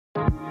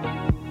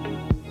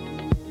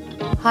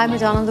Hi,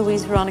 Madonna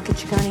Louise Veronica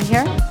Ciccone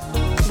here.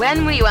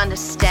 When will you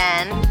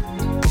understand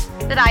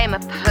that I am a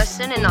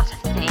person and not a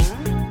thing?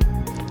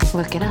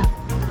 Look it up.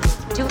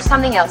 Do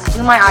something else.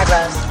 Do my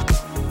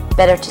eyebrows.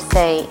 Better to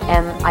say,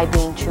 am I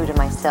being true to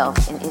myself?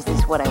 And is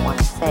this what I want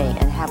to say?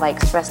 And have I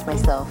expressed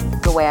myself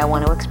the way I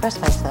want to express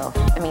myself?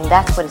 I mean,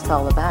 that's what it's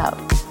all about.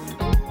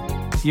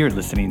 You're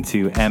listening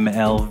to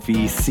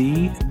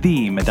MLVC,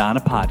 the Madonna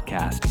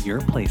Podcast,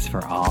 your place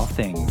for all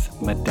things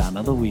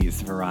Madonna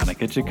Louise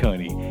Veronica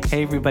Ciccone.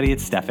 Hey everybody,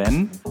 it's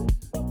Stefan.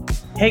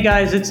 Hey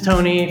guys, it's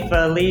Tony.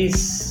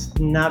 Feliz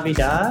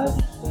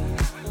Navidad.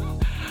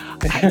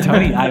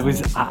 Tony,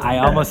 I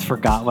almost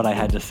forgot what I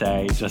had to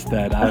say just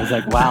then. I was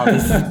like, wow,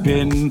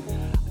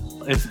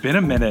 it's been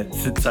a minute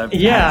since I've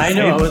I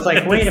know. I was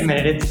like, wait a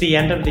minute, it's the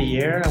end of the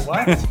year?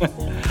 What?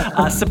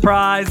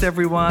 Surprise,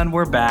 everyone,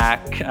 we're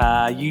back.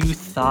 You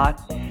thought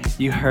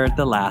you heard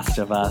The Last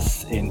of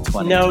Us in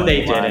 2021. No,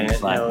 they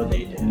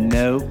didn't.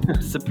 Nope.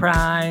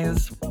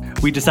 Surprise.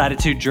 We decided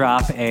to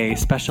drop a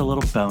special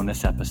little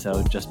bonus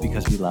episode just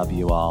because we love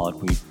you all.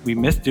 And we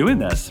miss doing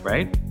this,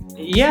 right?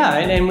 Yeah,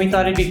 and we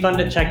thought it'd be fun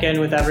to check in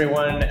with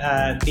everyone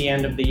at the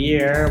end of the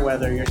year,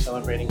 whether you're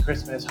celebrating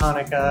Christmas,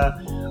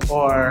 Hanukkah,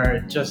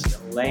 or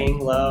just laying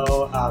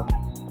low.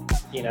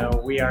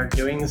 We are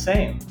doing the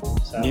same.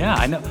 So. Yeah,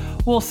 I know.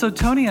 Well, so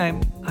Tony,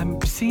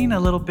 I'm seeing a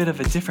little bit of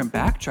a different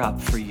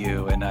backdrop for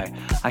you, and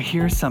I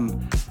hear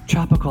some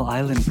tropical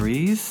island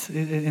breeze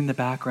in the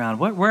background.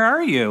 Where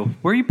are you?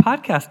 Where are you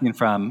podcasting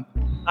from?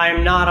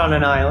 I'm not on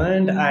an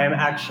island. I'm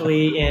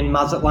actually in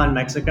Mazatlan,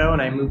 Mexico,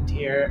 and I moved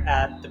here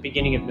at the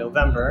beginning of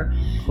November.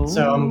 Ooh.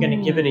 So I'm going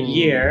to give it a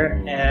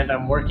year, and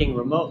I'm working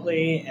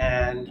remotely,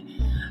 and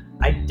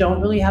I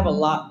don't really have a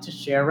lot to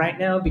share right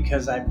now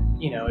because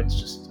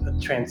it's just a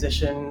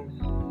transition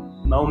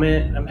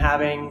moment I'm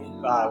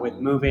having with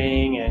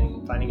moving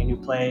and finding a new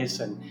place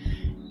and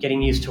getting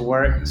used to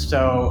work.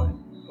 So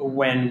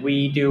when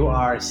we do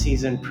our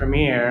season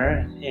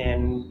premiere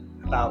in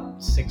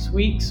about 6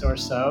 weeks or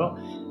so,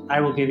 I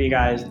will give you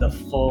guys the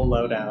full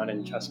lowdown,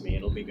 and trust me,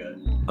 it'll be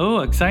good. Oh,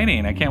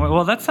 exciting. I can't wait.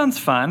 Well, that sounds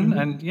fun. Mm-hmm.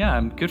 And yeah,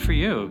 good for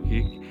you.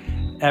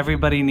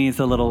 Everybody needs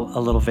a little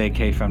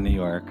vacay from New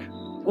York.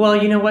 Well,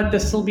 you know what?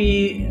 This will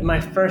be my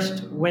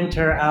first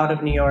winter out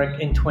of New York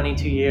in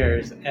 22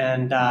 years.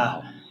 And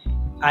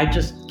I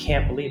just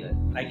can't believe it.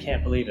 I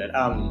can't believe it.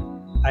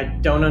 I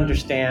don't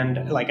understand.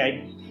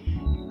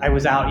 I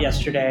was out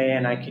yesterday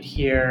and I could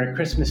hear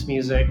Christmas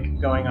music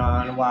going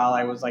on while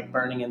I was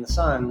burning in the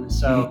sun.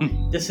 So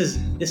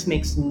this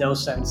makes no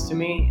sense to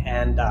me.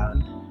 And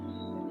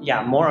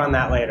more on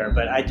that later.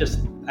 But I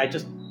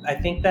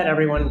think that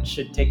everyone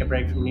should take a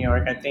break from New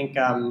York. I think,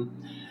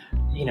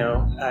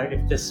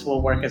 if this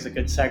will work as a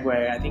good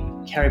segue, I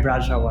think Carrie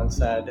Bradshaw once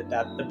said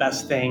that the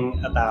best thing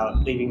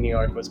about leaving New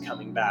York was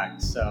coming back.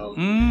 So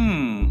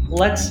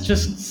let's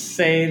just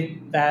say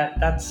that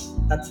that's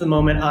the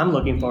moment I'm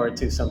looking forward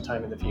to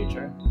sometime in the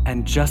future.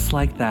 And just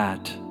like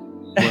that,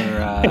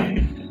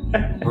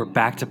 we're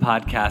back to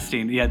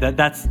podcasting. Yeah,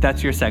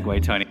 that's your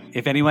segue, Tony.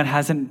 If anyone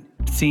hasn't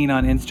seen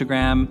on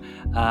Instagram,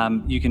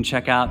 you can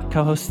check out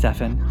co-host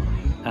Stefan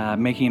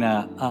making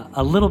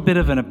a little bit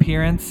of an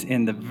appearance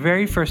in the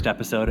very first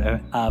episode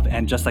of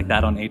And Just Like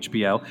That on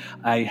HBO.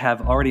 I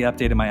have already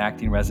updated my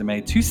acting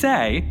resume to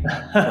say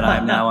that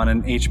I'm now on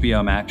an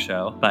HBO Max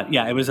show. But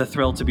yeah, it was a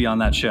thrill to be on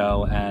that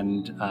show.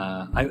 And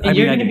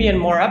you're going to be in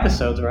more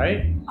episodes,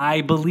 right?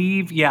 I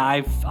believe,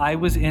 yeah, I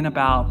was in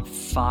about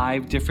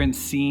 5 different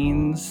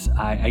scenes.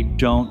 I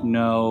don't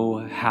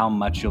know how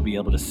much you'll be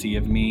able to see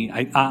of me.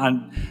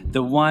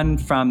 The one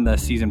from the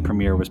season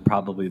premiere was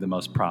probably the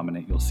most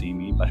prominent you'll see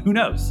me, but who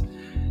knows?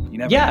 You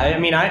never know. I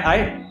mean,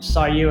 I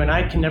saw you and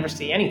I can never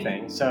see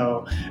anything.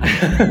 So,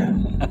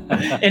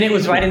 and it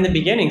was right in the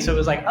beginning. So it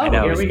was like,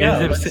 here we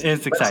go.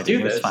 It's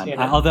exciting. It was fun.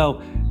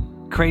 Although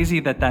crazy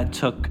that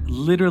took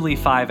literally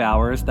 5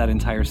 hours, that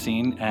entire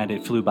scene, and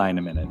it flew by in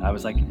a minute. I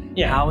was like,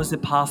 how is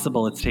it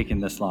possible it's taken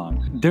this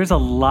long? There's a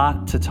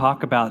lot to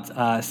talk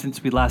about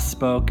since we last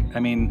spoke.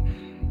 I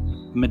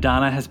mean,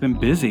 Madonna has been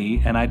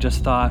busy, and I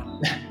just thought,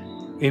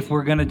 if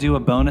we're going to do a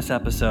bonus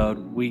episode,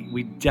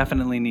 we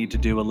definitely need to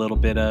do a little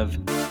bit of...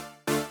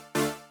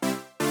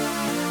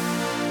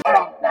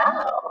 And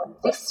now,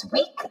 this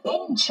week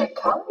in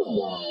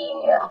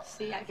Ciccone.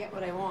 See, I get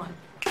what I want.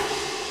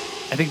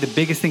 I think the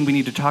biggest thing we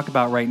need to talk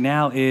about right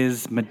now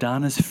is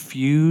Madonna's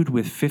feud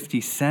with 50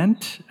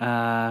 Cent.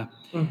 I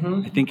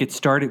think it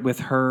started with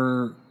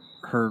her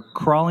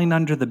crawling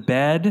under the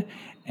bed,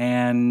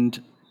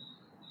 and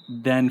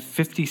then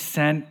 50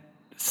 Cent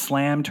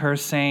slammed her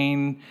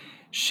saying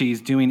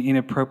she's doing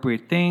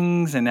inappropriate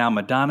things, and now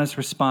Madonna's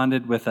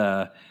responded with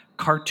a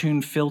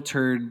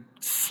cartoon-filtered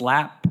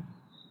slap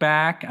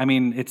back. I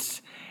mean,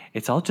 it's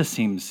all just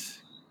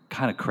seems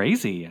kind of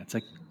crazy. It's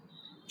like,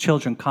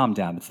 children, calm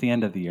down. It's the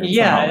end of the year.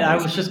 I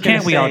was just going to say,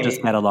 can't we all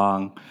just get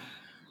along?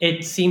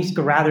 It seems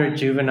rather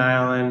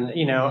juvenile, and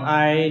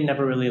I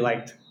never really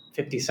liked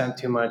 50 Cent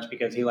too much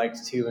because he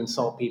likes to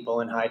insult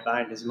people and hide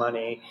behind his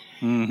money.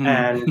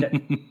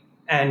 Mm-hmm.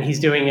 and he's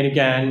doing it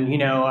again.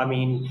 I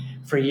mean,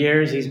 for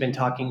years he's been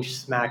talking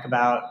smack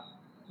about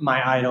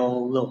my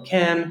idol Lil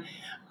Kim,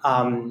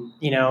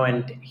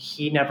 and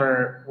he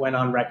never went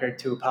on record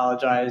to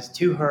apologize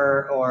to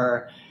her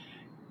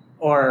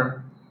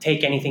or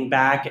take anything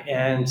back.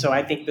 And so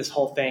I think this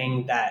whole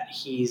thing that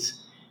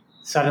he's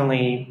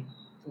suddenly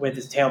with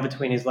his tail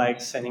between his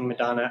legs sending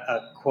Madonna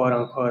a quote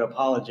unquote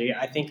apology,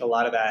 I think a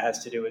lot of that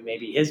has to do with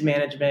maybe his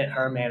management,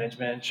 her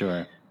management,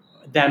 Sure.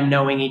 them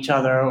knowing each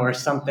other or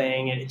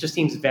something. It just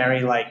seems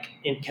very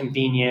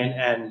inconvenient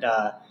and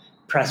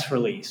press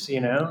release,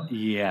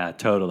 Yeah,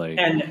 totally.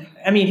 And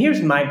I mean,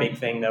 here's my big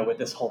thing though with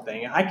this whole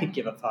thing. I could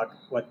give a fuck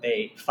what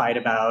they fight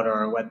about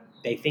or what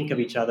they think of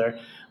each other.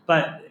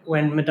 But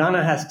when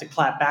Madonna has to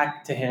clap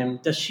back to him,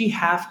 does she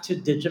have to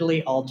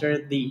digitally alter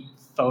the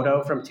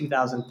photo from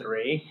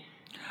 2003?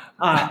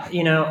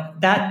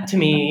 That to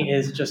me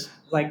is just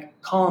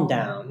calm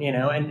down,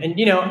 and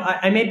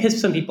I may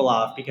piss some people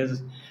off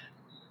because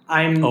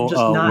I'm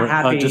not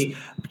happy.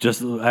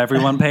 Just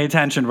everyone pay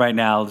attention right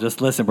now.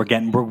 Just listen,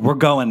 we're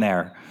going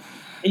there.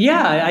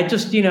 Yeah, I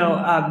just,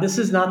 this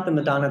is not the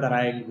Madonna that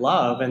I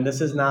love, and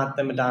this is not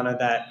the Madonna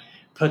that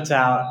puts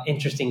out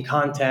interesting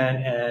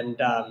content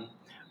and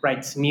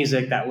writes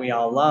music that we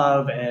all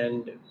love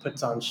and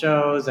puts on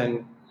shows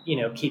and,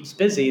 keeps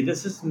busy.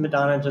 This is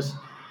Madonna just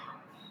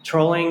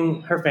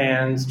trolling her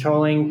fans,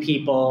 trolling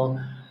people,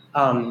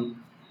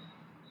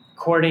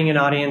 courting an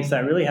audience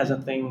that really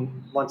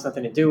wants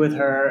nothing to do with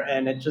her.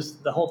 And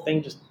the whole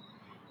thing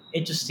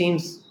it just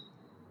seems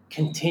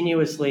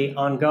continuously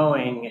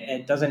ongoing.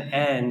 It doesn't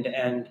end.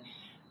 And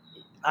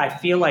I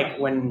feel like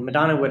when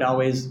Madonna would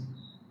always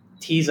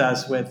tease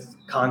us with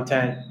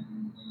content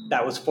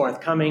that was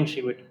forthcoming,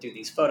 she would do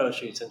these photo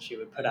shoots and she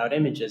would put out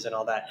images and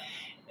all that.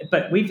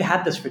 But we've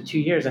had this for 2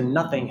 years and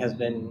nothing has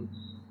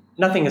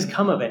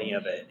come of any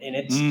of it. And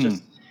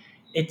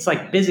it's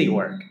like busy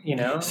work,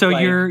 So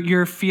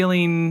you're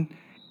feeling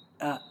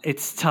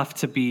it's tough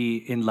to be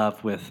in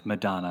love with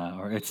Madonna,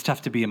 or it's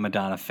tough to be a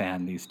Madonna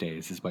fan these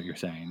days, is what you're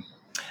saying.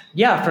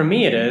 Yeah, for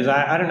me it is.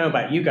 I don't know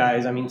about you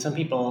guys. I mean, some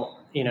people,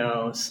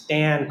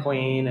 stan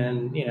Queen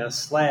and,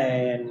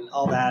 slay and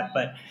all that.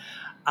 But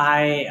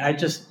I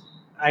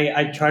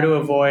try to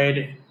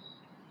avoid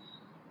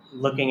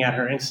looking at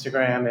her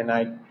Instagram, and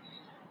I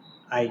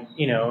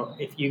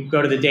if you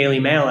go to the Daily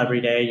Mail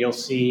every day, you'll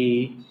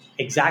see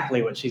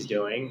exactly what she's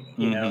doing,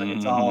 and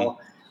it's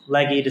all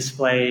leggy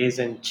displays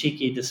and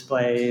cheeky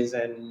displays,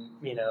 and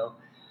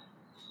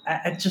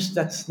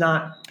that's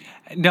not.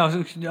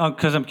 No,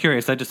 because I'm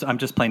curious. I'm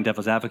just playing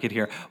devil's advocate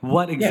here.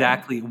 What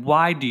exactly? Yeah.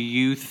 Why do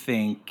you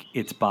think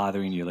it's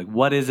bothering you? Like,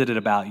 what is it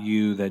about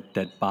you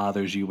that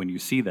bothers you when you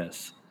see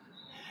this?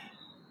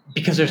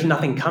 Because there's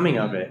nothing coming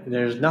of it.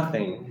 There's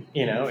nothing,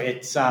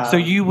 it's... So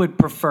you would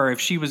prefer, if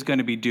she was going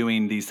to be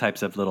doing these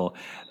types of little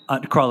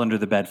crawl under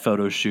the bed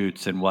photo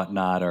shoots and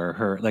whatnot, or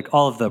her,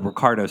 all of the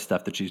Ricardo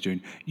stuff that she's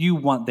doing, you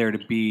want there to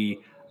be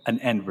an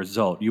end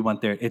result. You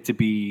want it to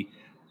be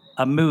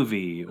a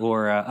movie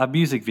or a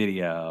music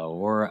video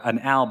or an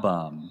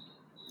album.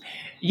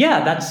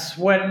 Yeah, that's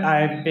what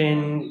I've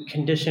been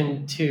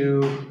conditioned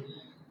to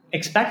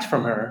expect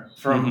from her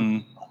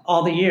from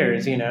all the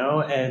years,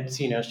 It's,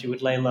 she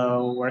would lay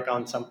low, work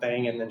on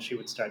something, and then she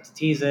would start to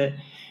tease it.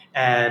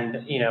 And,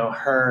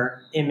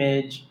 her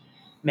image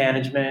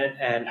management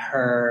and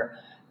her,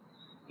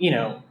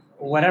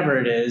 whatever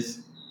it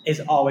is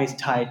always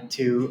tied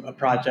to a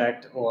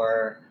project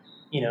or,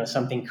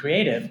 something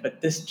creative.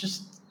 But this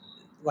just,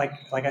 like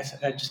I said,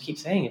 I just keep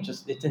saying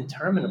it's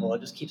interminable. It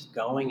just keeps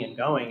going and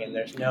going, and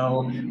there's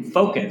no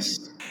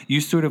focus.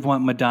 You sort of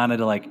want Madonna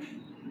to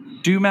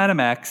do Madam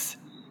X,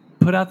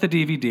 put out the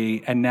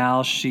DVD, and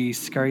now she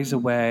scurries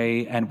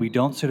away, and we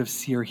don't sort of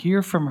see or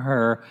hear from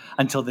her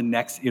until the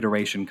next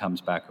iteration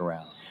comes back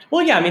around.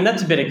 Well, yeah, I mean,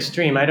 that's a bit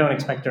extreme. I don't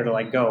expect her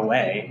to go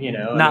away,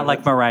 Not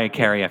like Mariah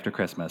Carey after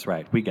Christmas,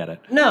 right? We get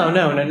it. No,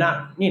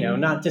 not,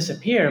 not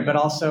disappear, but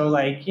also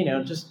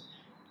just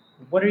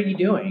what are you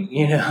doing?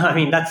 I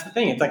mean, that's the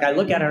thing. It's I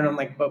look at her and I'm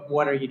like, but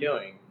what are you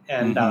doing?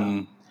 And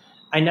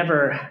I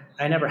never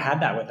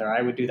had that with her.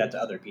 I would do that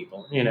to other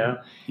people,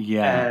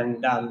 Yeah.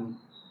 And,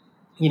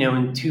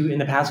 in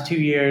the past 2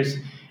 years,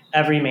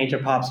 every major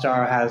pop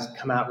star has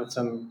come out with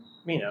some,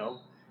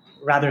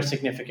 rather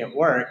significant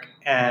work.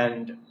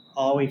 And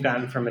all we've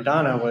gotten from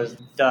Madonna was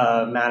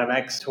the Madam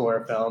X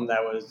tour film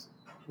that was,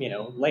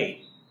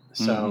 late.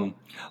 So,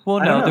 well,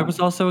 no, there was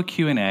also a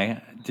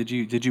Q&A. Did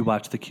you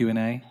watch the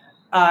Q&A?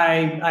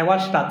 I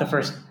watched about the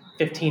first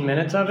 15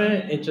 minutes of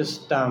it. It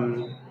just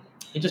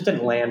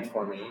didn't land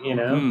for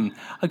me,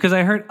 Because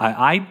I heard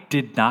I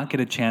did not get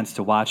a chance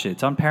to watch it.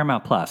 It's on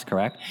Paramount Plus,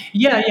 correct?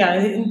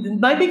 Yeah.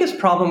 My biggest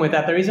problem with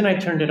that, the reason I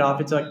turned it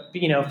off, it's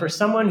for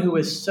someone who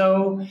is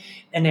so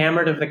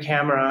enamored of the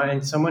camera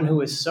and someone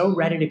who is so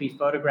ready to be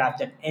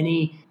photographed at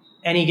any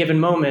given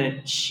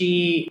moment,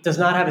 she does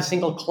not have a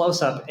single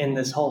close-up in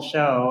this whole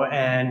show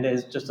and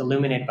is just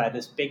illuminated by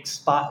this big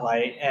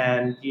spotlight,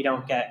 and you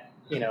don't get,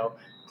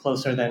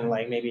 closer than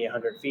like maybe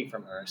 100 feet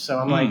from her. So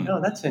I'm like,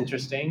 oh, that's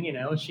interesting.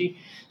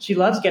 She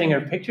loves getting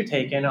her picture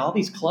taken, all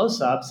these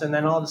close-ups, and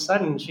then all of a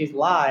sudden she's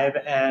live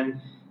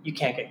and you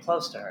can't get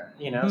close to her,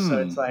 So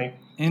it's like,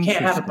 you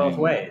can't have it both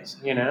ways,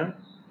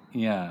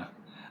 Yeah.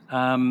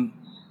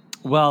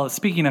 Well,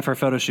 speaking of her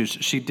photo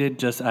shoots, she did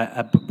just,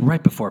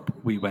 right before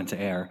we went to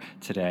air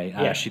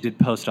today, she did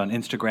post on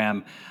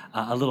Instagram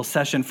a little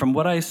session from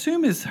what I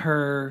assume is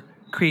her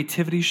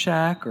creativity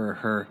shack or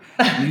her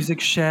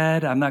music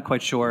shed. I'm not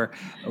quite sure.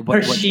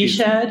 Her she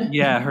shed?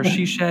 Yeah, her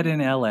she shed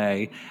in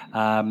L.A.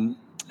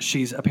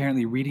 She's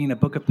apparently reading a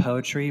book of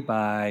poetry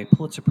by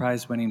Pulitzer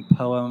Prize-winning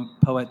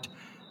poet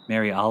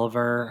Mary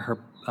Oliver.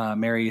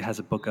 Mary has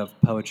a book of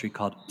poetry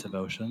called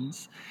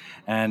Devotions.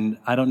 And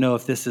I don't know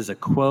if this is a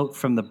quote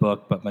from the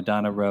book, but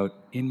Madonna wrote,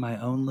 "In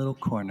my own little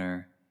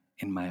corner,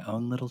 in my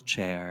own little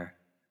chair,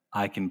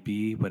 I can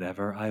be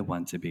whatever I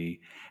want to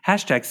be."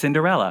 Hashtag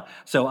Cinderella.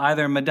 So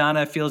either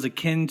Madonna feels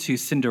akin to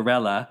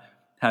Cinderella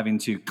having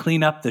to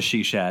clean up the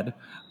she shed,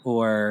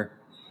 or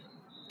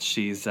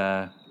she's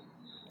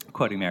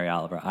quoting Mary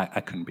Oliver.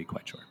 I couldn't be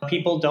quite sure.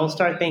 People don't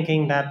start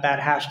thinking that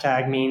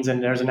hashtag means,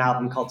 and there's an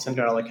album called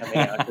Cinderella coming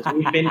out, because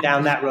we've been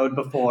down that road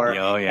before.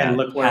 Oh yeah. And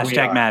look where hashtag we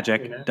are.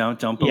 Magic. Don't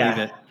believe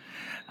it.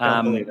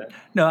 Don't believe it.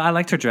 No, I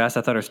liked her dress.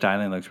 I thought her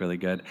styling looked really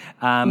good.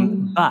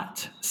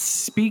 But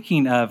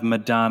speaking of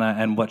Madonna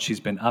and what she's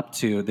been up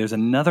to, there's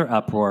another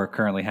uproar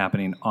currently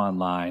happening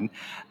online.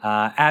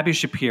 Abby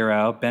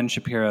Shapiro, Ben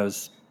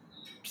Shapiro's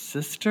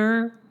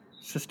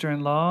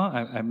sister-in-law.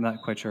 I'm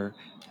not quite sure.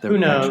 Who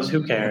knows?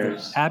 Who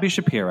cares? Abby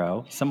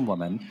Shapiro, some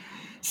woman,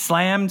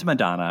 slammed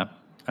Madonna,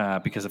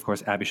 because, of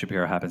course, Abby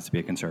Shapiro happens to be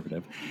a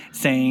conservative,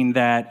 saying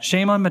that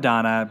shame on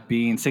Madonna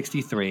being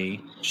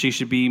 63. She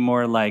should be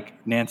more like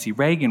Nancy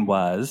Reagan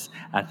was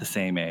at the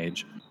same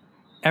age.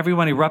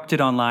 Everyone erupted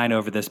online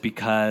over this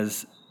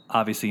because,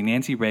 obviously,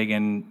 Nancy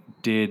Reagan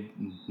did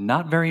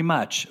not very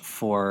much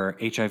for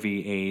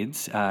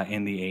HIV/AIDS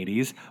in the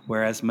 80s,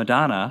 whereas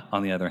Madonna,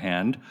 on the other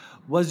hand,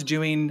 was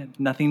doing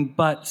nothing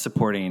but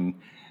supporting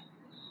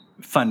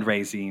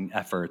fundraising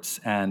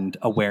efforts and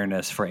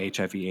awareness for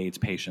HIV/AIDS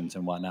patients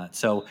and whatnot.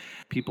 So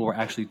people were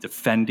actually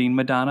defending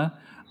Madonna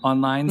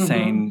online,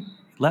 saying,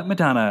 let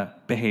Madonna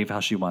behave how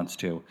she wants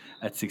to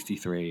at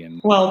 63.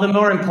 And well, the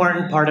more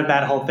important part of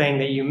that whole thing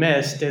that you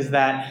missed is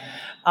that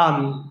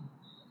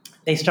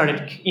they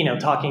started,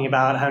 talking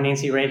about how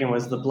Nancy Reagan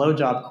was the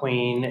blowjob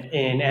queen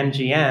in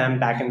MGM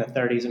back in the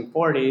 30s and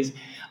 40s.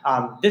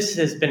 This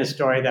has been a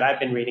story that I've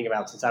been reading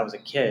about since I was a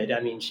kid.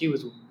 I mean, she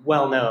was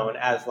well known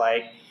as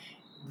like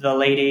the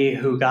lady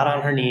who got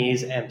on her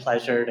knees and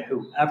pleasured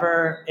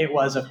whoever it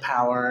was of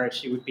power.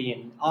 She would be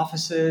in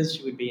offices,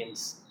 she would be in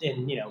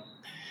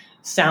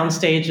sound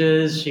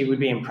stages, she would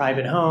be in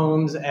private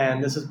homes,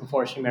 and this is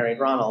before she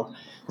married Ronald.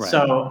 Right.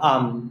 So,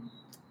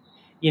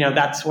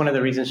 that's one of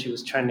the reasons she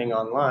was trending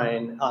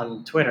online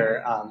on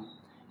Twitter.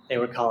 They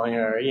were calling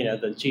her,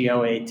 the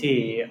GOAT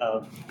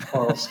of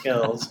oral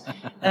skills.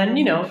 And,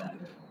 you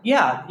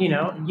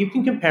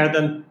can compare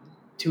them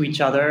to each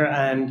other,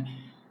 and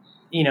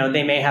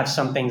they may have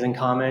some things in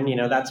common.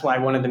 That's why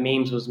one of the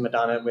memes was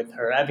Madonna with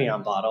her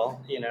Evian bottle,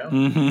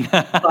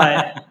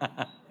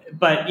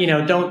 But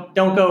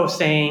don't go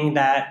saying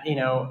that,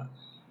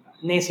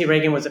 Nancy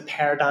Reagan was a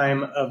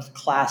paradigm of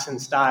class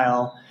and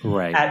style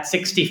at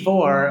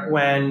 64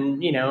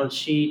 when,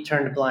 she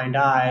turned a blind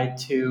eye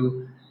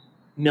to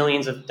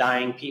millions of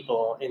dying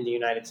people in the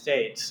United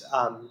States.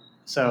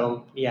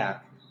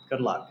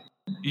 Good luck.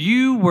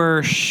 You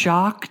were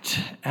shocked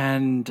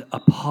and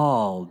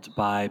appalled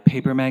by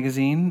Paper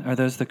Magazine. Are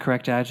those the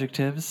correct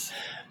adjectives?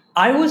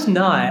 I was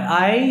not.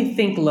 I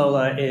think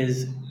Lola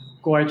is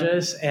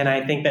gorgeous, and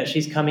I think that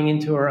she's coming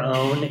into her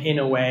own in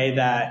a way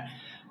that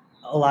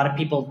a lot of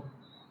people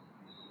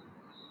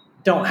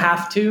don't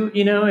have to.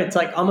 It's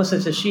like almost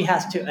as if she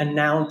has to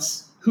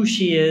announce who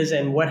she is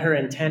and what her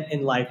intent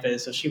in life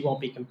is, so she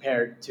won't be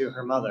compared to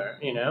her mother,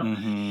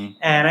 And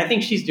I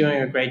think she's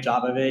doing a great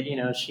job of it.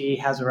 She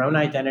has her own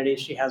identity.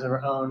 She has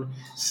her own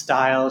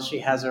style. She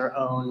has her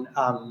own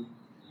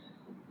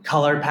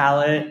color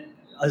palette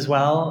as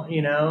well.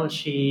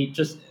 She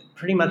just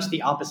pretty much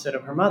the opposite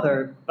of her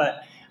mother.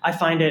 But I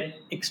find it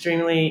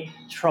extremely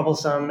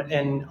troublesome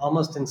and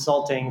almost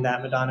insulting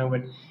that Madonna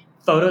would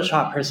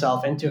Photoshop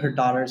herself into her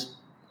daughter's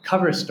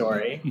cover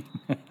story,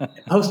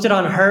 post it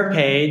on her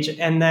page,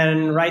 and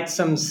then write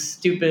some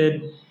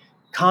stupid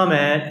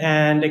comment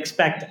and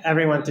expect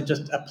everyone to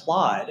just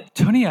applaud.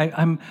 Tony,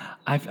 I'm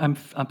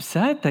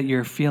upset that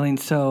you're feeling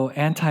so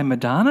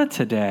anti-Madonna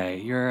today.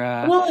 You're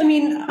well, I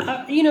mean,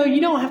 you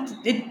don't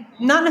have to.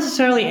 Not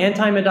necessarily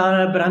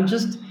anti-Madonna, but I'm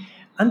just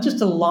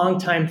a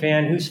longtime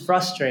fan who's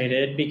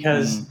frustrated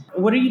because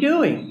what are you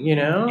doing?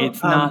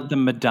 It's not the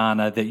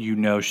Madonna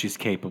that she's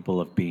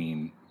capable of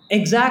being.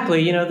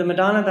 Exactly. The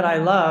Madonna that I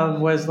love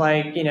was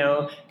like,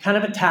 kind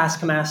of a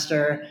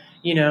taskmaster.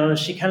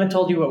 She kind of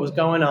told you what was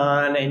going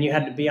on and you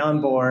had to be on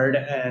board.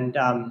 And,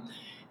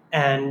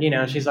 And,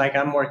 she's like,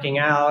 I'm working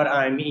out,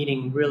 I'm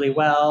eating really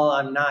well,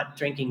 I'm not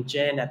drinking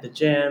gin at the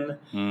gym,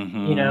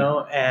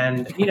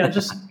 and,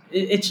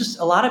 it's just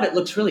a lot of it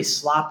looks really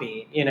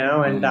sloppy,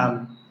 and,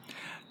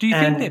 Do you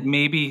think that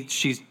maybe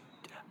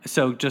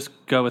so just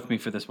go with me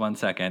for this 1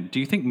 second. Do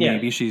you think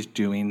maybe she's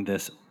doing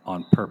this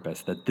on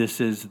purpose, that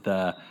this is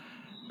the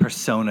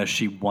persona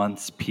she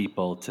wants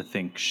people to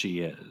think she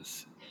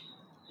is?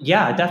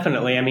 Yeah,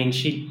 definitely. I mean,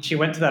 she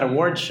went to that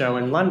awards show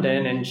in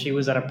London, and she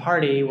was at a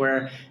party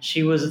where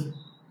she was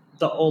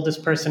the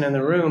oldest person in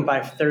the room by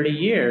 30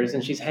 years,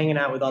 and she's hanging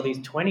out with all these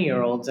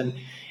 20-year-olds. And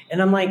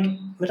I'm like,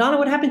 Madonna,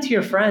 what happened to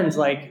your friends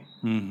like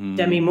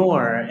Demi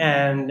Moore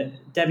and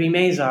Debbie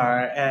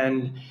Mazar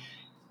and,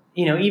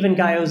 even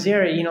Guy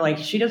Ozira? Like,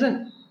 she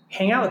doesn't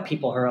hang out with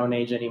people her own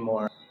age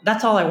anymore.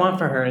 That's all I want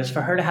for her, is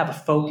for her to have a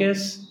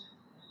focus,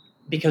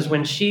 because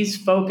when she's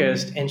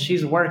focused and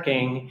she's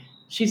working,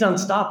 she's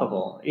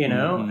unstoppable,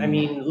 I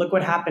mean, look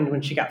what happened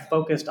when she got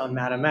focused on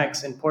Madame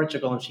X in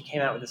Portugal, and she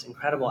came out with this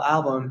incredible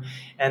album,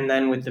 and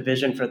then with the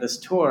vision for this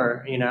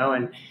tour,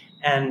 and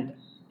I'm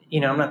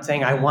not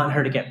saying I want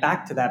her to get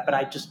back to that, but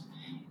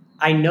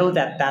I know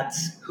that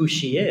that's who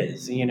she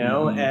is,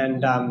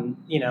 and,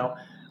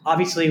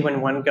 obviously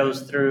when one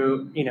goes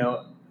through,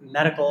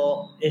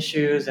 medical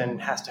issues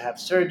and has to have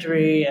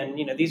surgery, and,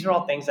 these are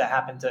all things that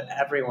happen to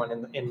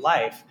everyone in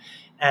life.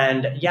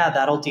 And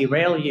that'll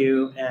derail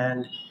you,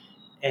 and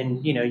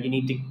you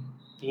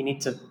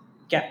need to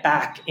get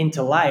back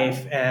into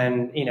life,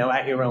 and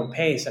at your own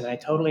pace. And I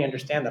totally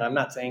understand that. I'm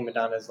not saying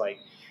Madonna's like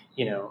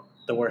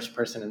the worst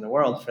person in the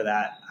world for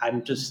that.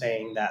 I'm just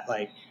saying that,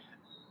 like,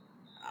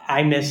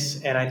 I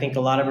miss, and I think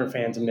a lot of her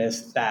fans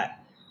miss that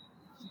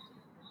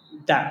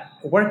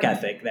work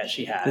ethic that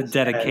she has, the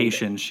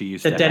dedication she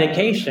used to have. The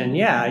dedication,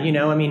 yeah.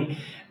 I mean,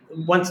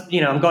 once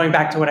I'm going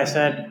back to what I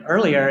said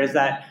earlier, is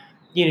that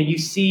you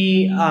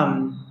see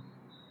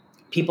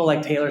people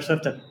like Taylor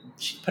Swift.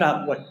 She's put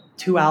out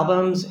 2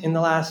 albums in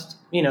the last,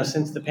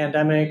 since the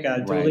pandemic.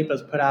 Dua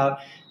Lipa's put out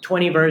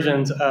 20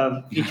 versions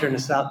of Future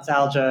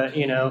Nostalgia.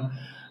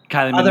 Kylie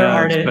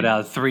Minogue put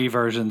out 3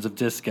 versions of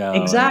Disco.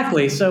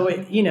 Exactly. So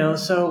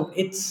so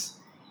it's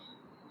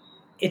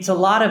a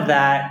lot of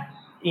that.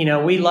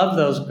 We love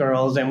those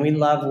girls, and we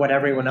love what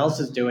everyone else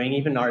is doing,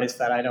 even artists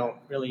that I don't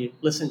really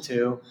listen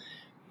to.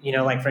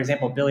 Like, for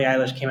example, Billie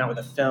Eilish came out with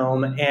a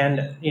film and,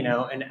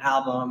 an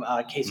album.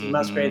 Casey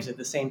Musgraves did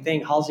the same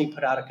thing. Halsey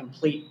put out a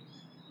complete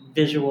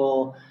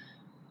visual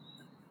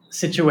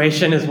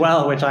situation as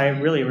well, which I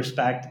really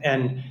respect.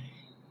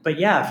 But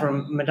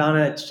from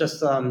Madonna, it's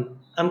just, I'm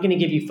going to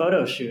give you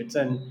photo shoots.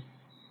 And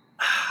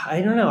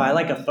I don't know. I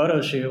like a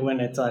photo shoot when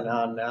it's on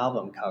an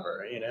album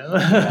cover,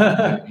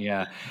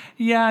 Yeah.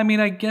 I mean,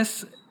 I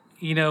guess,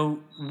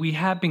 we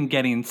have been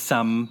getting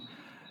some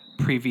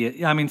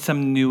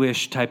some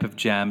newish type of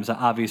gems.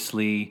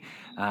 Obviously,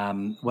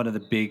 one of the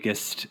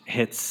biggest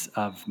hits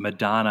of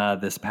Madonna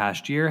this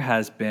past year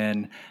has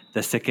been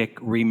the Sickick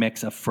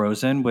remix of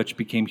Frozen, which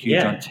became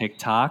huge on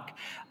TikTok.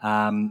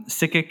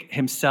 Sickick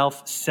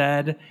himself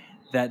said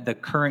that the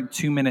current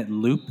 2-minute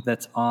loop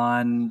that's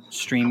on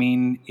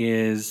streaming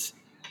is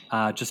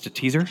just a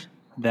teaser,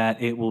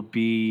 that it will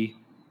be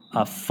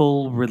a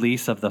full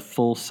release of the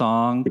full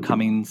song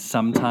coming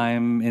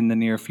sometime in the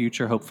near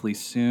future, hopefully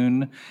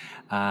soon.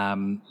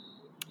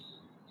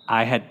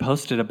 I had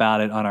posted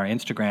about it on our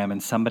Instagram,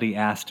 and somebody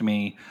asked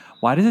me,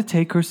 why does it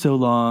take her so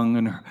long,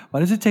 and why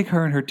does it take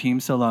her and her team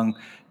so long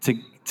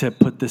to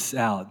put this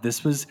out?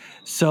 This was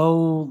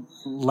so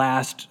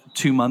last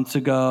 2 months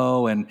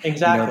ago, and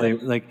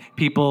exactly.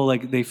 People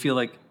they feel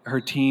like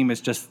her team is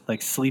just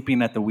like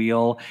sleeping at the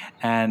wheel,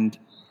 and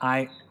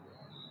I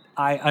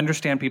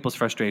understand people's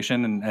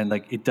frustration, and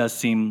like it does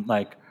seem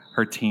like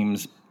her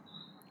team's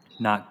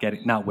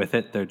not with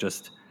it. They're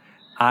just.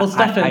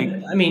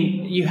 Stefan, I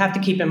mean, you have to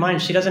keep in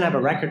mind she doesn't have a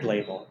record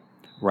label,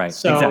 right?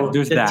 So exactly.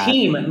 There's the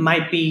team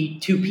might be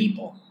 2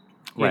 people,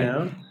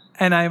 right?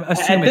 And I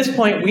assume at this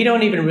point we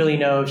don't even really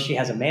know if she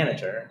has a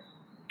manager.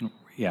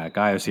 Yeah,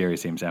 Guy Ozira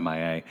seems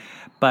MIA,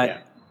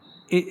 but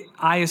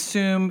I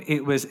assume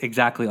it was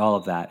exactly all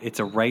of that. It's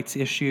a rights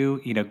issue,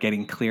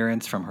 getting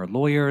clearance from her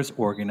lawyers,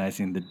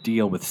 organizing the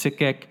deal with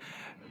Sickick,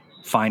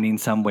 finding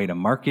some way to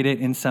market it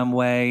in some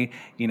way.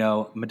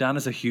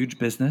 Madonna's a huge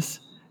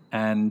business,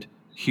 and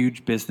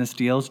huge business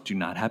deals do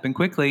not happen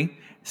quickly.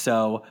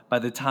 So by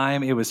the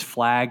time it was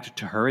flagged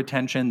to her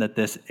attention that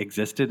this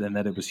existed and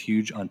that it was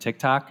huge on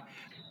TikTok,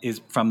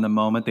 is from the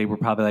moment they were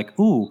probably like,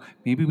 ooh,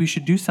 maybe we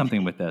should do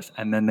something with this.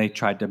 And then they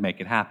tried to make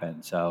it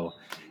happen. So,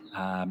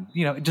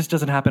 it just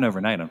doesn't happen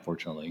overnight,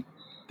 unfortunately.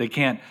 They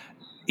can't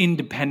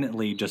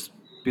independently just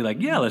be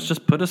like, yeah, let's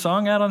just put a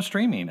song out on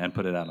streaming and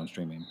put it out on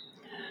streaming.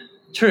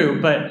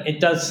 True, but it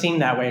does seem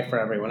that way for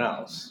everyone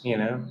else,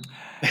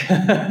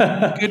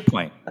 Good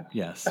point.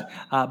 Yes.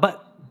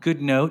 But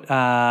good note.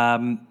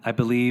 I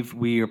believe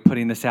we are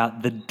putting this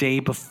out the day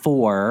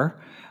before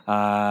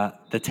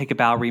the Take a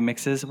Bow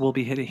remixes will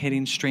be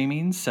hitting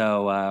streaming.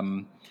 So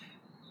I'm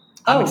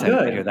excited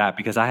to hear that,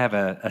 because I have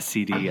a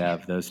CD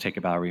of those Take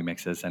a Bow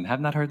remixes and have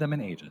not heard them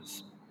in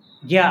ages.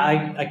 Yeah,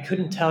 I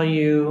couldn't tell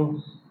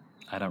you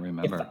I don't if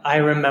remember. I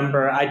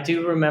remember. I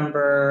do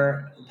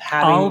remember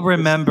having. I'll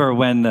remember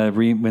when the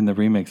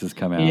remixes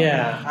come out.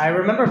 Yeah, I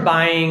remember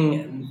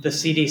buying the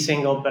CD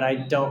single, but I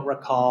don't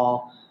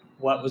recall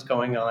what was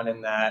going on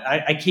in that.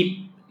 I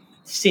keep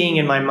seeing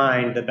in my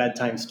mind the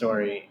Bedtime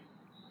Story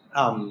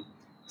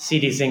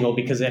CD single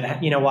because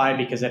you know why?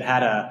 Because it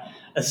had a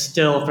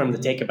still from the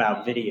Take A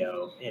Bow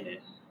video in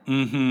it.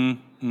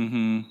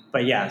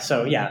 But yeah,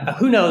 so yeah,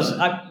 who knows?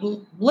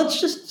 Let's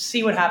just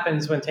see what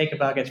happens when Take A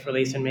Bow gets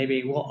released, and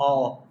maybe we'll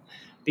all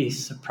be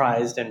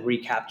surprised and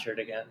recaptured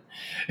again.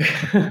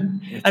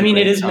 I mean,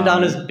 it is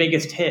Madonna's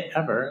biggest hit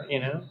ever, you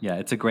know? Yeah,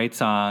 it's a great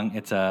song.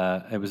 It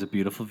was a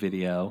beautiful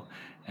video,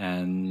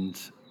 and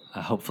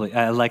hopefully,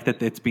 I like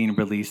that it's being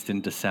released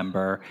in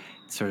December.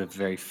 It's sort of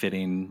very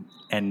fitting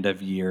end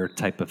of year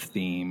type of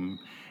theme,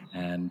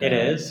 and it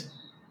is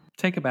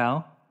Take A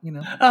Bow, you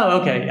know.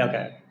 Oh,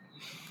 okay.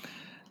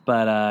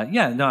 But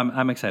yeah, no,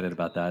 I'm excited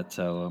about that.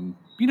 So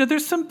you know,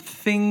 there's some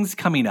things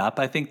coming up.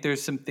 I think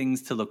there's some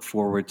things to look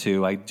forward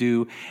to.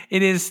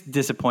 It is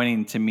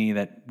disappointing to me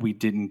that we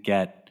didn't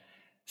get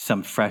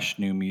some fresh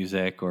new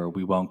music, or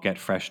we won't get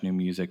fresh new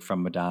music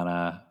from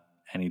Madonna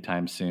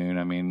anytime soon.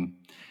 I mean,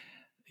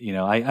 you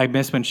know, I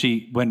miss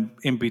when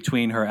in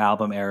between her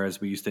album eras,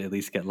 we used to at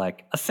least get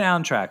like a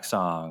soundtrack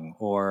song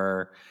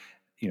or,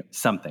 you know,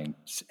 something,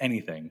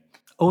 anything.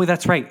 Oh,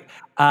 that's right.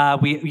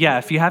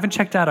 If you haven't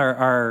checked out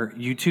our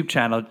YouTube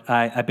channel,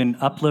 I've been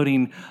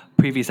uploading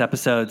previous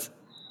episodes.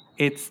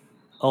 It's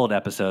old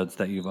episodes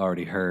that you've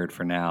already heard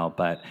for now,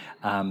 but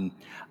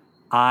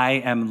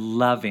I am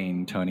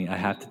loving, Tony, I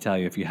have to tell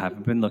you, if you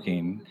haven't been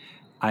looking,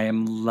 I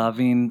am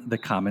loving the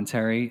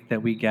commentary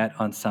that we get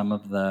on some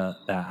of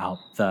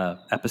the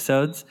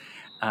episodes.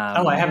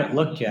 I haven't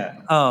looked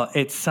yet. Oh,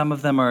 some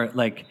of them are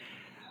like,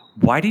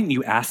 why didn't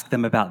you ask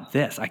them about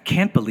this? I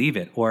can't believe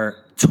it.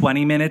 Or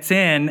 20 minutes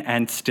in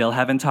and still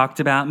haven't talked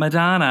about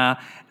Madonna.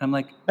 And I'm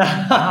like,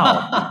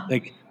 wow,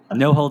 like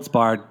no holds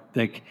barred.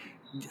 Like,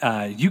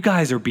 you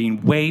guys are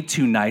being way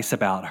too nice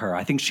about her.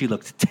 I think she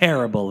looked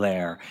terrible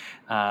there.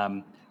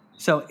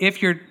 So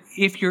if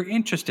you're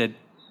interested,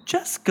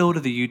 just go to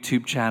the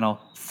YouTube channel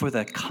for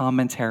the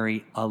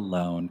commentary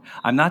alone.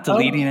 I'm not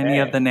deleting any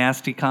of the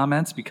nasty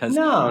comments because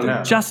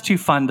they're just too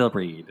fun to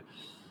read.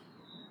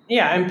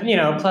 Yeah, and you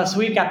know, plus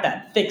we've got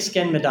that thick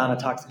skin Madonna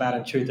talks about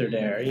in Truth or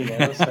Dare, you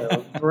know,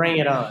 so bring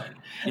it on.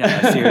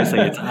 Yeah,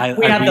 seriously,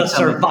 we have those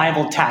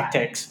survival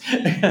tactics.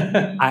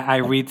 I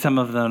read some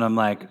of them and I'm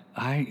like,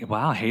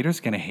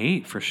 haters gonna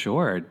hate for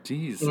sure.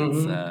 Jeez,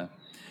 it's,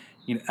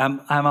 you know,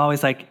 I'm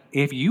always like,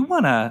 if you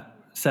want to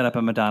set up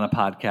a Madonna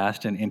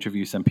podcast and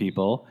interview some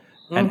people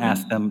and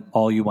ask them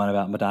all you want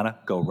about Madonna,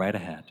 go right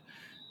ahead.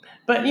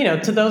 But you know,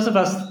 to those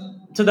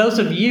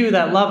of you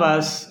that love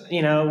us,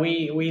 you know,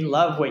 we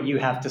love what you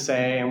have to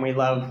say, and we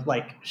love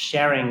like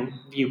sharing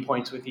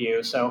viewpoints with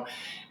you. So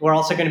we're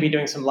also going to be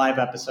doing some live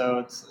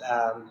episodes.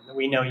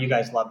 We know you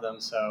guys love them,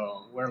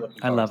 so we're looking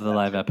forward to that. I love the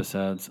live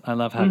episodes. I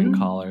love having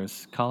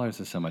callers. Callers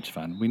is so much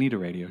fun. We need a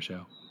radio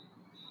show.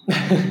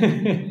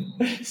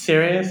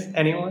 Serious?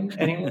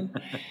 Anyone?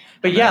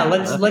 But yeah,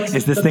 let's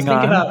is this thing think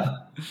on?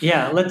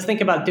 Let's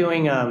think about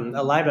doing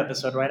a live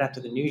episode right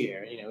after the new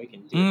year. You know, we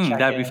can do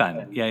that'd be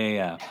fun.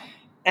 Yeah.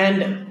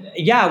 And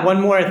yeah, one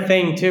more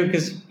thing too,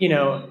 because you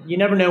know, you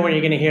never know when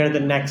you're going to hear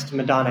the next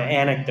Madonna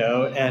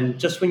anecdote, and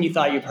just when you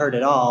thought you've heard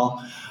it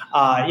all,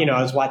 you know,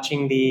 I was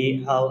watching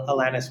the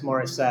Alanis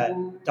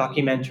Morissette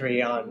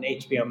documentary on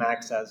HBO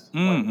Max, as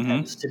one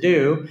tends to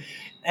do.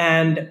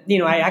 And, you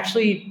know, I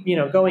actually, you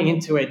know, going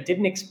into it,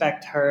 didn't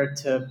expect her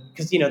to,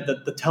 because, you know,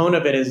 the tone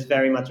of it is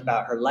very much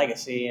about her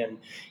legacy and,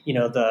 you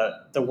know,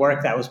 the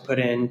work that was put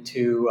in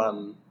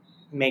to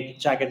make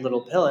Jagged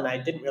Little Pill. And I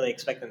didn't really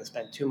expect them to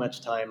spend too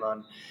much time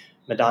on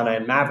Madonna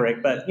and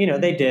Maverick, but, you know,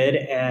 they did.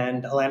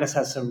 And Alanis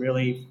has some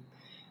really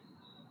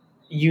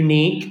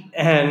unique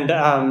and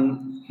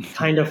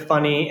kind of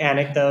funny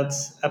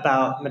anecdotes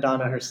about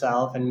Madonna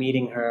herself and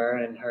meeting her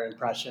and her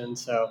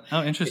impressions. So,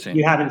 interesting. If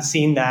you haven't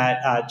seen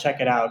that, check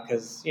it out,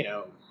 because you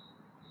know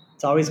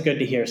it's always good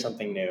to hear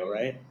something new,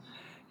 right?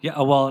 Yeah.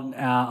 Well,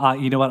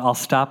 you know what? I'll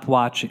stop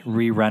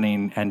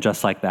rerunning and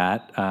Just Like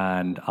That,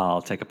 and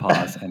I'll take a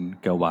pause and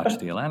go watch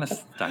the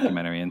Alanis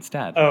documentary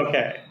instead.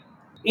 Okay.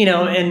 You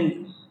know,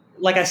 and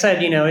like I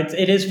said, you know,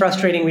 it is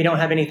frustrating we don't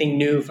have anything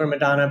new for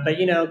Madonna, but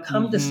you know,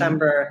 come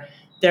December,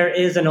 there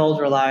is an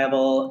old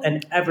reliable, an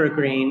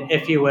evergreen,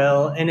 if you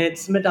will, and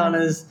it's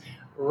Madonna's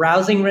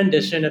rousing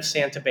rendition of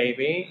Santa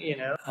Baby, you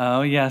know?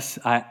 Oh, yes.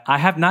 I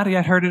have not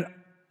yet heard it.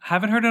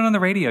 Haven't heard it on the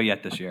radio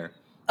yet this year.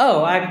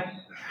 Oh, I've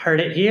heard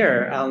it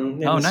here in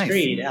the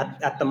street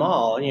at the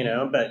mall, you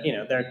know, but, you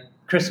know, they're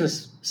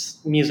Christmas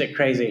music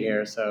crazy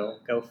here, so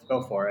go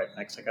for it,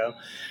 Mexico.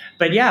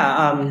 But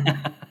yeah,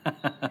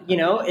 you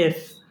know,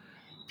 if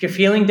you're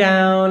feeling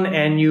down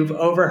and you've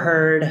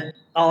overheard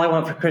All I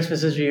Want for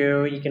Christmas Is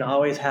You, you can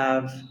always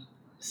have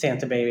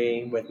Santa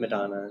Baby with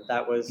Madonna.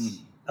 That was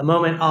a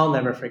moment I'll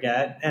never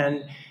forget.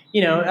 And,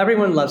 you know,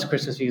 everyone loves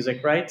Christmas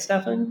music, right,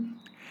 Stefan?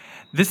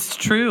 This is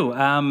true.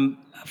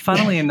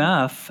 Funnily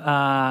enough,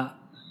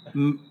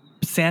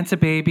 Santa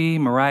Baby,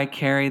 Mariah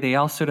Carey, they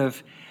all sort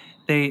of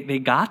they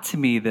got to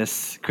me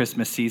this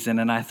Christmas season,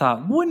 and I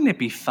thought, wouldn't it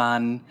be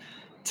fun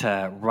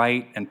to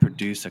write and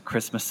produce a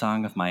Christmas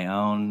song of my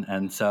own?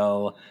 And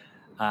so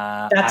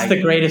that's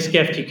the greatest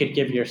gift you could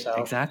give yourself.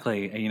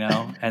 Exactly,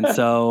 And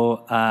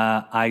so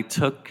I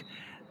took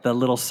the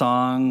little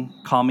song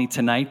 "Call Me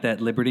Tonight" that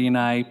Liberty and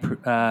I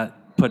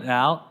put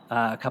out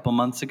a couple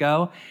months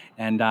ago,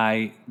 and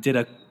I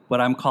did what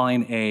I'm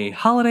calling a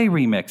holiday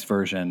remix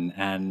version,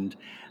 and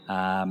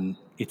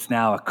it's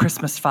now a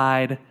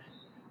Christmas-fied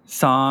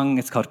song.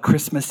 It's called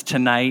 "Christmas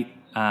Tonight."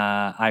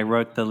 I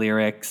wrote the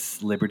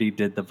lyrics. Liberty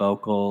did the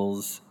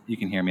vocals. You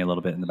can hear me a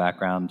little bit in the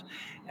background,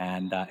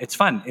 and it's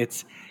fun.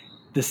 It's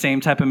the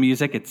same type of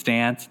music. It's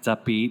dance. It's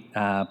upbeat,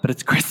 but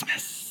it's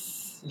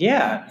Christmas.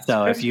 Yeah.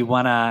 So if you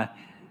want to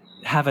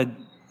have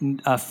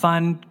a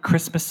fun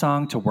Christmas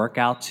song to work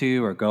out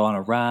to, or go on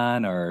a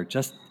run, or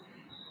just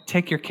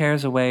take your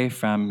cares away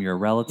from your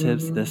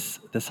relatives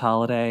this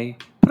holiday,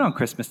 put on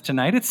Christmas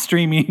Tonight. It's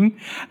streaming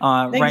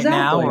right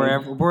now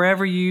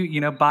wherever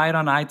you buy it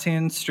on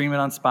iTunes, stream it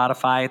on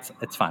Spotify.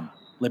 It's fun.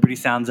 Liberty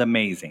sounds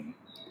amazing.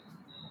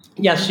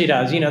 Yes, she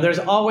does. There's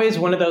always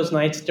one of those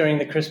nights during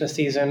the Christmas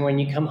season when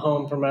you come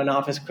home from an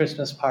office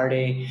Christmas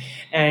party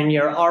and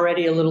you're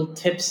already a little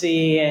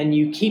tipsy and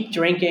you keep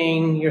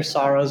drinking your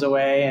sorrows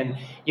away and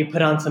you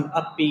put on some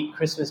upbeat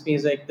Christmas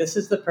music. This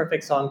is the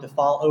perfect song to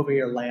fall over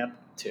your lamp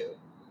to.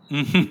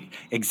 Mm-hmm.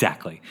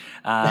 Exactly.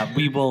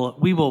 We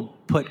will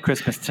put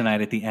Christmas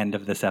Tonight at the end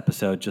of this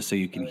episode just so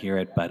you can hear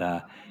it,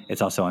 but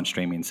it's also on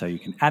streaming, so you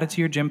can add it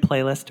to your gym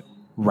playlist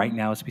right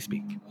now as we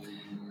speak.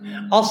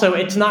 Also,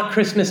 it's not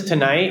Christmas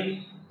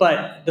Tonight,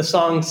 but the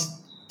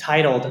song's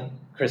titled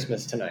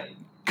Christmas Tonight.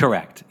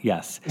 Correct,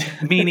 yes.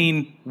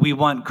 Meaning we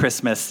want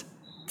Christmas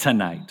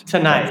tonight.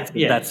 Tonight,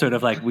 yeah. That's sort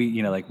of like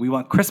we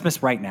want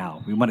Christmas right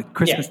now. We want it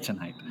Christmas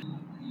tonight.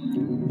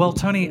 Well,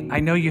 Tony, I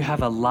know you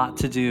have a lot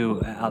to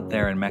do out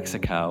there in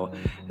Mexico,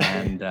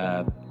 and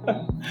I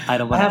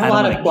have a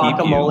lot of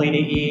guacamole to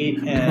eat,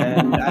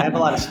 and I have a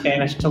lot of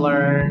Spanish to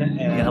learn,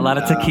 and a lot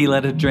of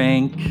tequila to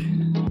drink.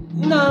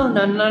 No,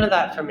 none of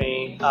that for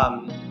me.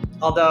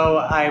 Although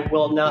I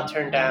will not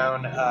turn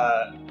down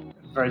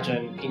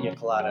virgin pina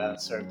colada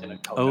served in a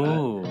coconut.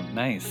 Oh,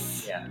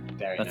 nice. Yeah,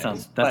 very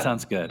nice.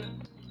 Sounds good.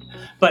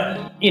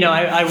 But,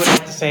 I would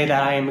like to say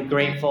that I am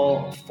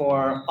grateful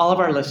for all of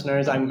our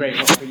listeners. I'm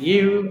grateful for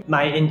you,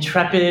 my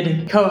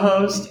intrepid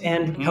co-host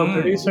and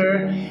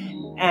co-producer.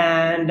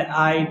 And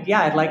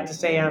I'd like to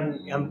say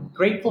I'm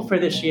grateful for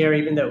this year,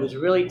 even though it was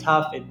really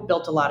tough. It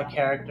built a lot of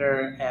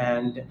character,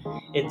 and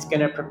it's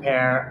going to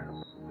prepare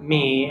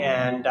me.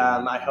 And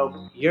I hope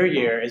your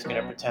year is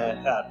going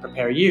to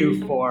prepare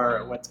you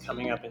for what's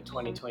coming up in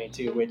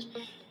 2022, which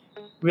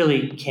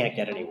really can't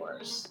get any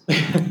worse.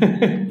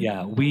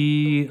 Yeah,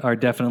 we are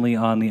definitely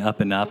on the up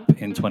and up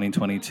in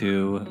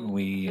 2022.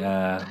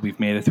 We've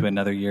made it through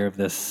another year of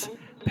this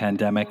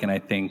pandemic, and I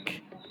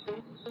think,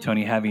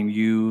 Tony, having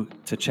you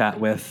to chat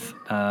with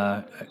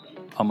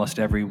almost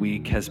every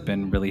week has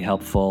been really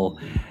helpful.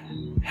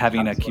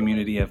 Having a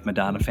community of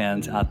Madonna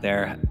fans out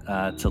there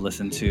to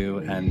listen to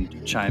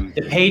and chime.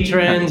 The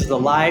patrons, the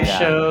live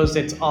shows,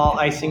 it's all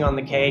icing on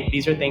the cake.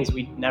 These are things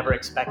we never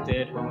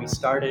expected when we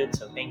started,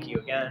 so thank you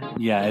again.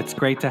 Yeah, it's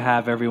great to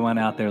have everyone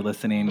out there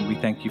listening. We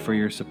thank you for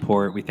your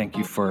support. We thank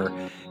you for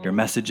your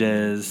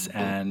messages,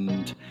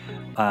 and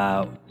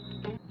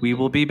we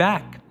will be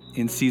back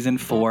in season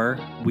 4.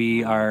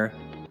 We are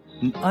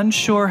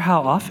unsure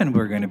how often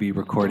we're going to be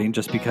recording,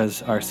 just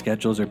because our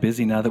schedules are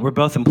busy now that we're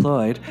both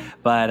employed.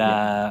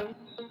 But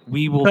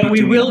we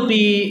will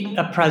be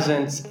a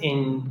presence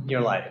in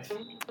your life.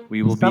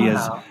 We will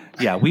somehow.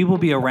 We will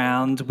be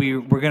around.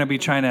 We're going to be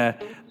trying to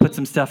put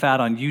some stuff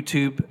out on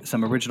YouTube,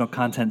 some original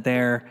content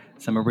there,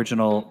 some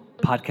original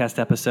podcast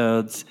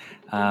episodes.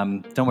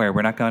 Don't worry,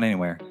 we're not going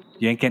anywhere.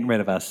 You ain't getting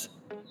rid of us.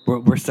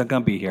 We're still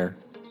going to be here.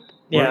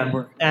 And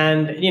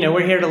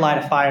we're here to light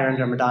a fire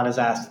under Madonna's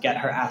ass to get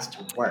her ass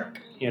to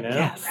work,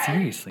 Yeah,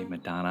 seriously,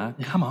 Madonna.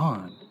 Come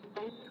on.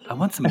 I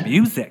want some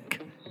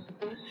music.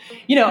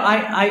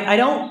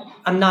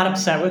 I'm not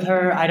upset with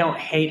her. I don't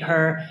hate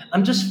her.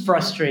 I'm just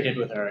frustrated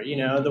with her.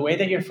 The way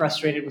that you're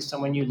frustrated with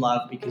someone you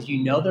love because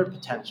you know their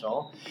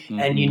potential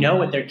and you know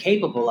what they're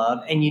capable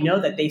of, and you know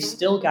that they've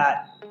still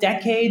got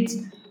decades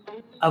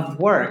of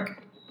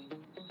work,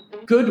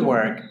 good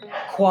work,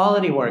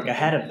 quality work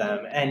ahead of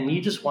them, and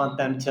you just want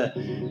them to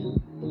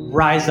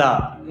rise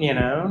up,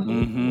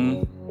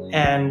 Mm-hmm.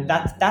 And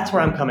that's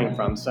where I'm coming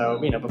from. So,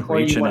 before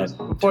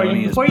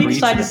you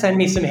decide to send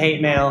me some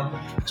hate mail,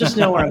 just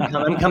know where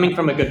I'm coming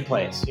from a good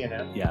place,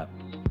 Yeah.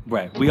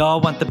 Right. We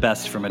all want the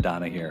best for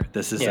Madonna here.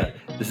 This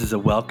is a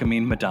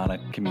welcoming Madonna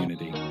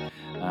community.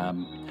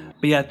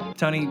 But yeah,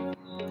 Tony,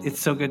 it's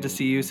so good to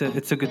see you.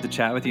 It's so good to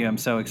chat with you. I'm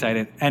so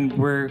excited. And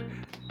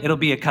it'll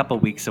be a couple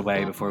weeks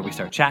away before we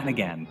start chatting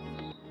again.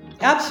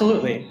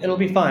 Absolutely. It'll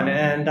be fun.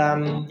 And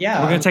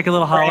yeah. We're going to take a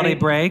little holiday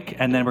break,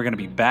 and then we're going to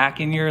be back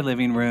in your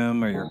living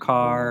room or your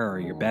car or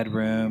your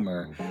bedroom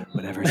or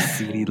whatever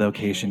seedy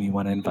location you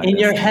want to invite us. In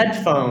your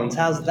headphones.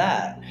 How's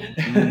that?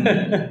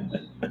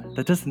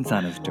 That doesn't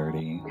sound as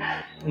dirty.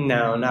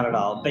 No, not at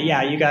all. But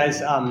yeah, you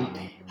guys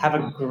have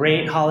a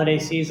great holiday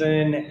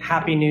season.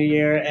 Happy New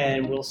Year,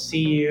 and we'll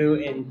see you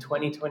in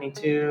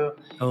 2022.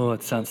 Oh,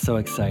 it sounds so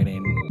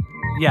exciting.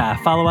 Yeah,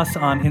 follow us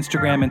on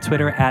Instagram and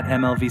Twitter at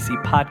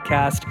MLVC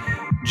Podcast.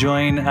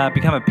 Join,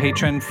 become a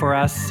patron for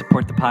us,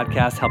 support the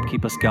podcast, help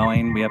keep us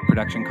going. We have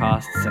production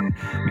costs, and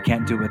we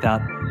can't do it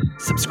without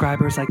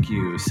subscribers like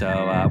you.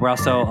 So we're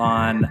also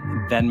on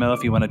Venmo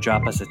if you want to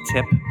drop us a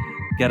tip.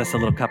 Get us a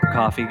little cup of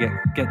coffee.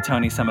 Get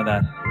Tony some of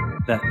that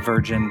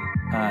virgin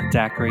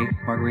daiquiri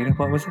margarita.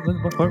 What was it?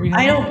 What were we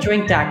having? I don't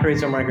drink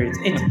daiquiris or margaritas.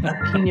 It's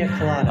a pina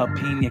colada. A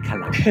pina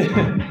colada.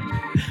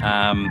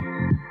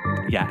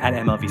 Yeah, at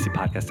MLVC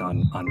Podcast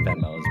on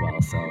Venmo as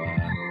well. So,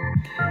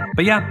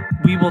 but yeah,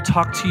 we will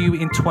talk to you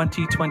in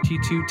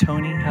 2022.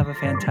 Tony, have a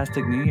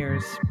fantastic New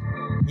Year's.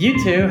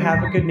 You too.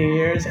 Have a good New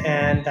Year's,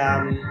 and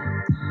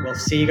we'll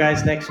see you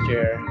guys next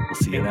year. We'll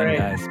see you then,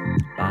 guys.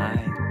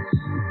 Bye.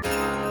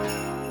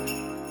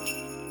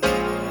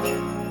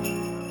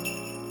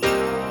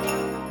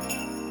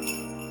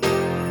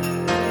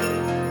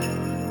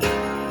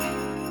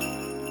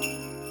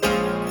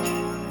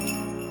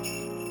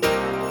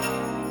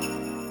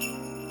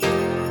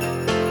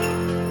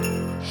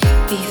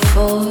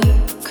 Before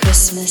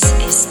Christmas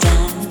is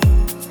done,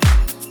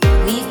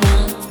 we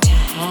want to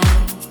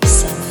have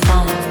some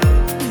fun.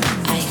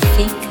 I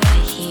think I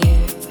hear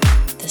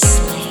the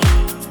sleigh.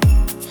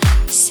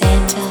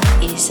 Santa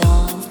is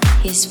on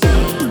his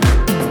way.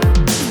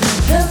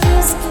 The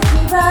music will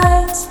be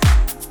right.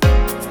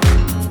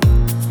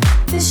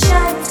 The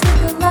shiny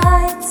twinkle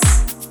lights.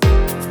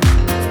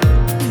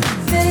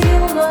 The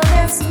Yule log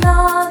dancing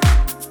on.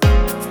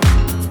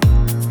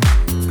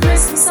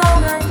 Christmas all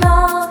night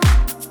long.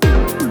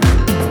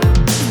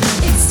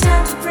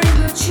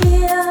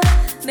 Cheer,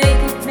 make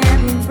it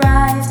merry and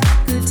bright.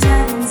 Good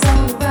tidings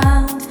all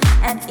around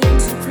and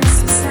into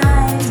Christmas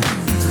night.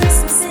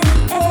 Christmas in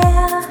the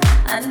air,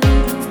 I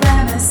need you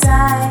by my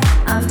side.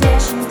 I'm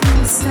dashing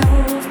through the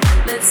snow,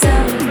 let's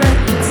celebrate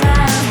the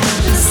time.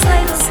 The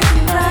sleigh will set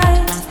me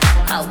right.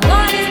 I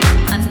want it,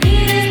 I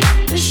need it.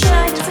 The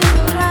shine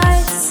twinkle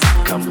lights.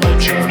 Come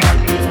let your heart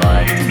be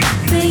light.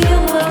 The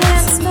Yule log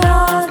dancing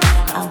on.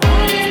 I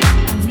want it,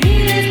 I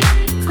need it.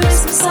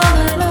 Christmas all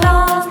night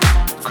long.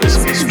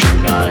 Christmas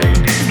tonight.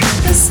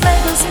 The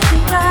sleigh will set me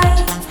right.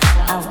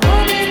 I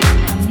want it,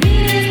 I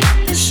need it.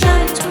 The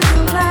shiny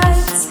twinkle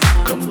lights.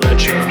 Come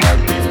let your heart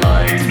be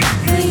light.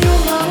 The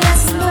Yule log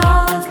dancing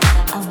on.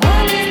 I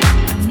want it,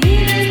 I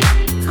need it.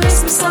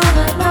 Christmas all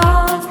night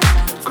long.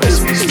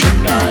 Christmas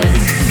tonight.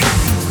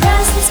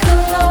 Presents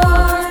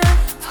galore,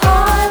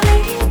 holly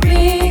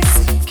wreaths,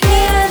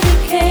 candy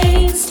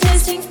canes,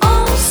 tasting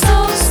oh so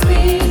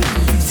sweet.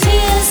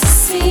 'Tis the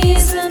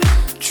season,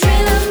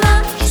 trim my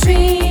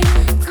tree.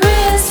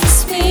 Christmas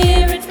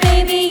spirit,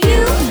 baby,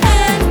 you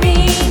and me.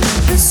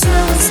 The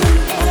snow is in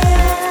the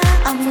air.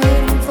 I'm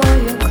waiting for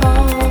your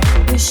call.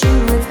 Wish you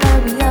would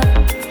hurry up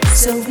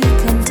so we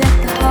can deck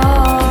the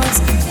halls.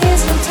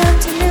 There's no time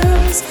to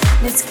lose.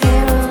 Let's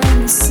carol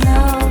in the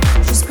snow.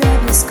 Just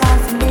grab your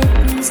scarf and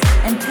mittens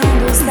and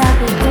candles that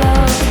will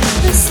glow.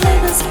 The sleigh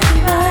will set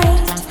me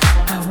right.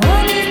 I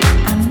want it,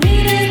 I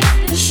need it.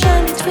 The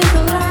shiny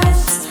twinkle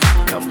lights.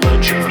 Come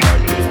let your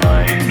heart be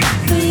light.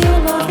 The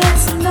Yule log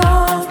dancing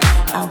on.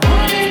 I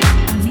want it,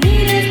 I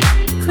need it.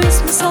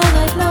 Christmas all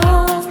night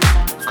long.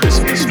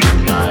 Christmas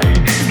tonight.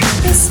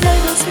 The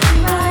sleigh will set me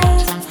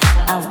right.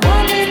 I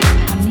want it,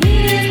 I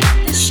need it.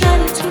 The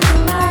shiny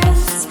twinkle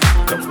lights.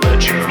 Come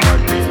let your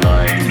heart be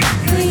light.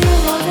 The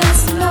Yule log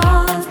dancing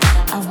on.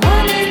 I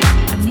want it,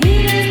 I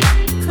need it.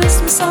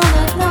 Christmas all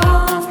night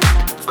long.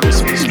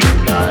 Christmas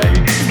tonight.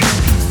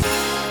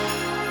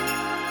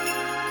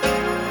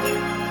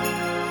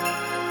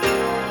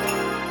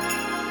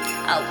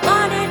 I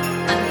want it,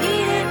 I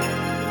need it.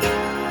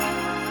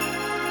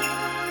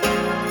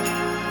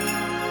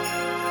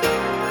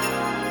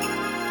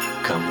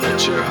 Come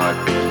let your heart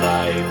be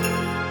light.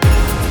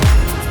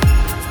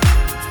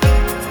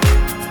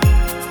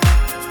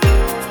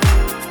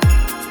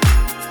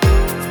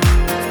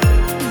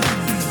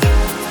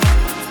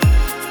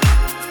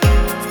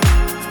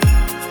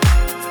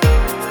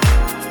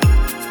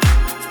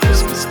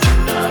 Christmas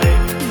tonight.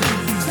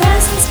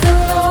 Presents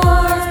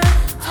galore,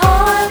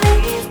 holly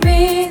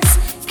wreaths,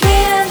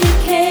 candy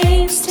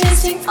canes,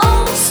 tasting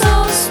oh so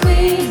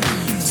sweet.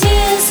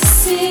 'Tis the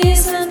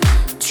season,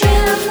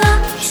 trim the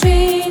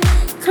tree.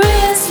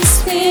 Christmas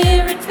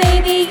spirit, baby.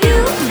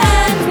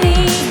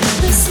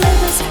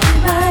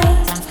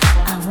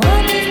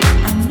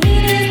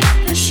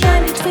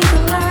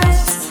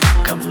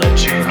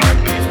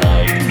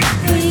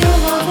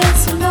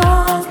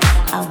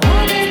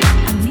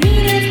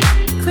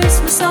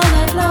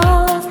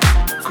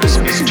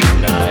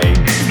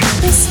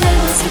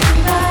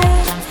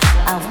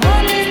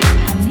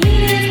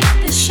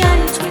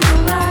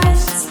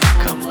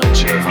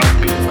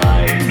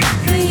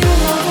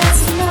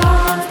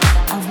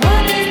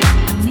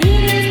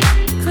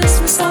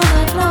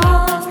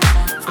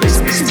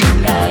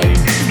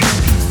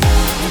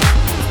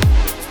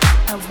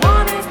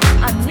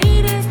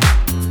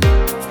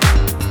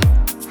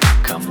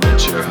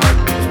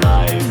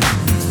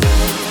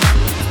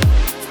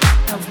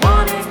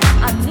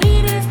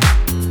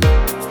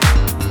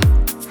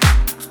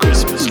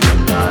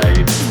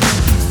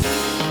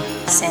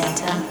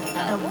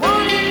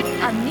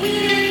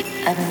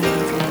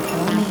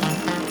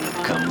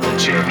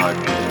 Let your heart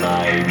be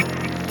light.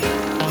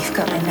 You've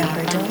got my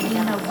number, don't you?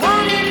 I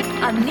want it,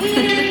 I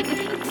need it.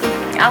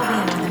 I'll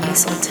be under the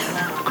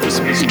mistletoe.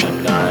 Christmas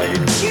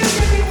tonight.